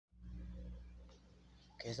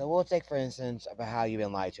Okay, so we'll take for instance about how you've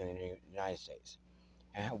been lied to in the United States.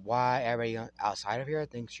 And why everybody outside of here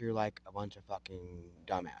thinks you're like a bunch of fucking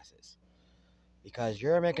dumbasses. Because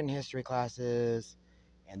your American history classes,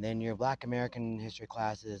 and then your Black American history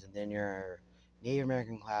classes, and then your Native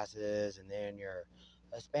American classes, and then your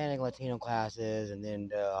Hispanic Latino classes, and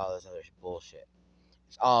then all this other bullshit.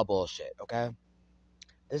 It's all bullshit, okay?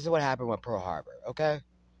 This is what happened with Pearl Harbor, okay?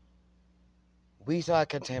 We saw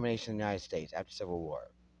contamination in the United States after Civil War,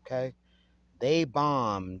 okay? They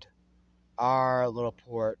bombed our little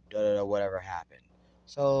port, whatever happened.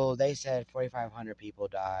 So they said 4,500 people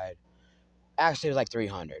died. Actually, it was like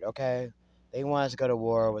 300, okay? They wanted us to go to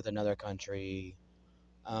war with another country.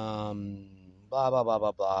 Blah, blah, blah,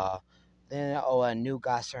 blah, blah. Then, a nuke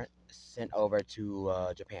got sent over to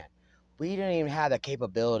Japan. We didn't even have the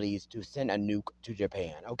capabilities to send a nuke to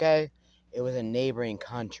Japan, okay? It was a neighboring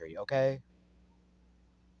country, okay?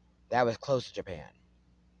 That was close to Japan.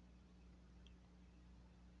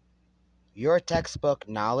 Your textbook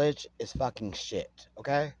knowledge is fucking shit,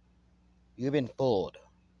 okay? You've been fooled.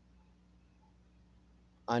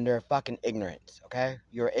 Under fucking ignorance, okay?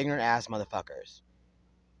 You're ignorant ass motherfuckers.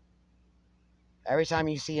 Every time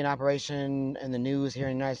you see an operation in the news here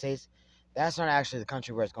in the United States, that's not actually the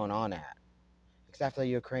country where it's going on at. Except for the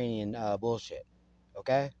Ukrainian bullshit,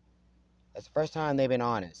 okay? That's the first time they've been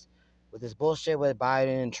honest. With this bullshit with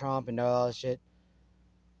Biden and Trump and all this shit,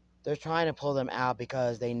 they're trying to pull them out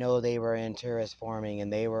because they know they were in terrorist forming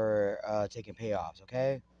and they were taking payoffs,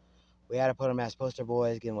 okay? We had to put them as poster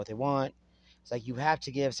boys, getting what they want. It's like you have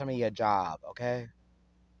to give somebody a job, okay?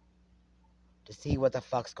 To see what the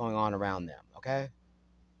fuck's going on around them, okay?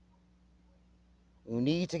 You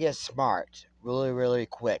need to get smart really, really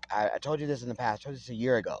quick. I told you this in the past. I told you this a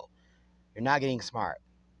year ago. You're not getting smart.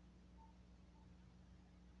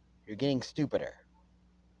 You're getting stupider.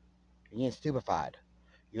 You're getting stupefied.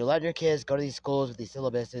 You're letting your kids go to these schools with these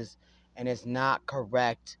syllabuses, and it's not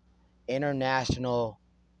correct international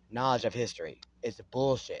knowledge of history. It's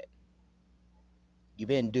bullshit. You've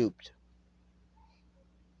been duped.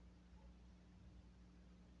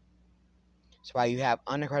 That's why you have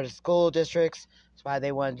unaccredited school districts. That's why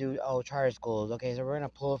they want to do, charter schools. Okay, so we're going to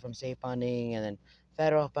pull from state funding and then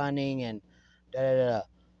federal funding and da da da.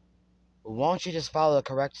 Won't you just follow the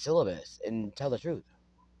correct syllabus and tell the truth?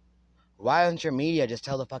 Why doesn't your media just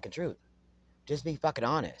tell the fucking truth? Just be fucking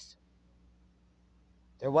honest.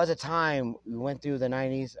 There was a time we went through the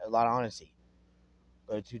 90s, a lot of honesty.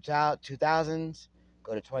 Go to 2000s,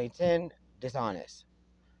 go to 2010, dishonest.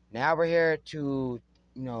 Now we're here to,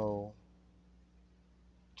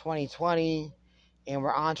 2020, and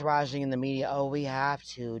we're entouraging in the media, we have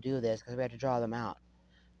to do this because we have to draw them out.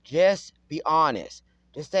 Just be honest.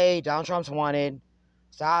 Just say Donald Trump's wanted.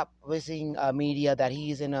 Stop listening media that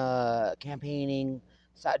he's in campaigning.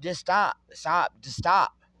 Stop. Just stop.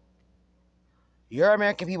 Your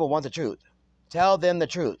American people want the truth. Tell them the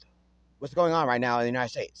truth. What's going on right now in the United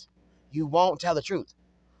States? You won't tell the truth.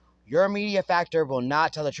 Your media factor will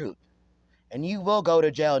not tell the truth. And you will go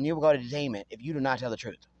to jail and you will go to detainment if you do not tell the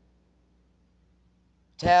truth.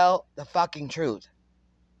 Tell the fucking truth.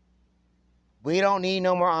 We don't need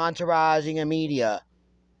no more entouraging and media.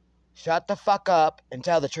 Shut the fuck up and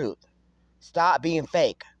tell the truth. Stop being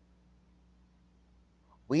fake.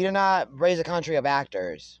 We do not raise a country of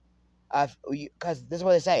actors. Because this is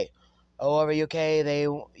what they say. Over UK,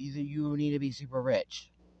 you need to be super rich.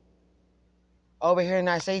 Over here in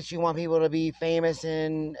the United States, you want people to be famous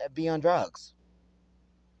and be on drugs.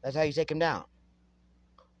 That's how you take them down.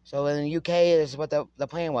 So in the UK, this is what the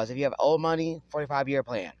plan was. If you have old money, 45-year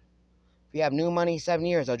plan. If you have new money, 7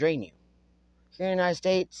 years, they'll drain you. Here in the United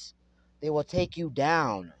States, they will take you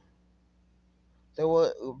down. They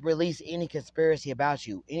will release any conspiracy about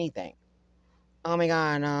you, anything. Oh my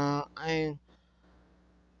God,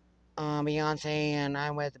 I'm Beyonce, and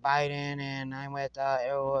I'm with Biden, and I'm with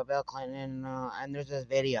Bill Clinton, and there's this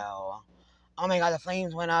video. Oh my God, the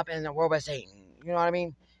flames went up, and the world was Satan. You know what I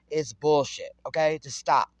mean? It's bullshit. Okay, just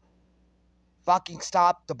stop. Fucking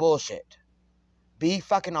stop the bullshit. Be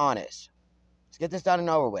fucking honest. Let's get this done and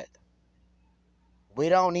over with. We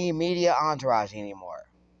don't need media entourage anymore.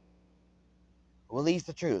 Release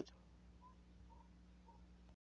the truth.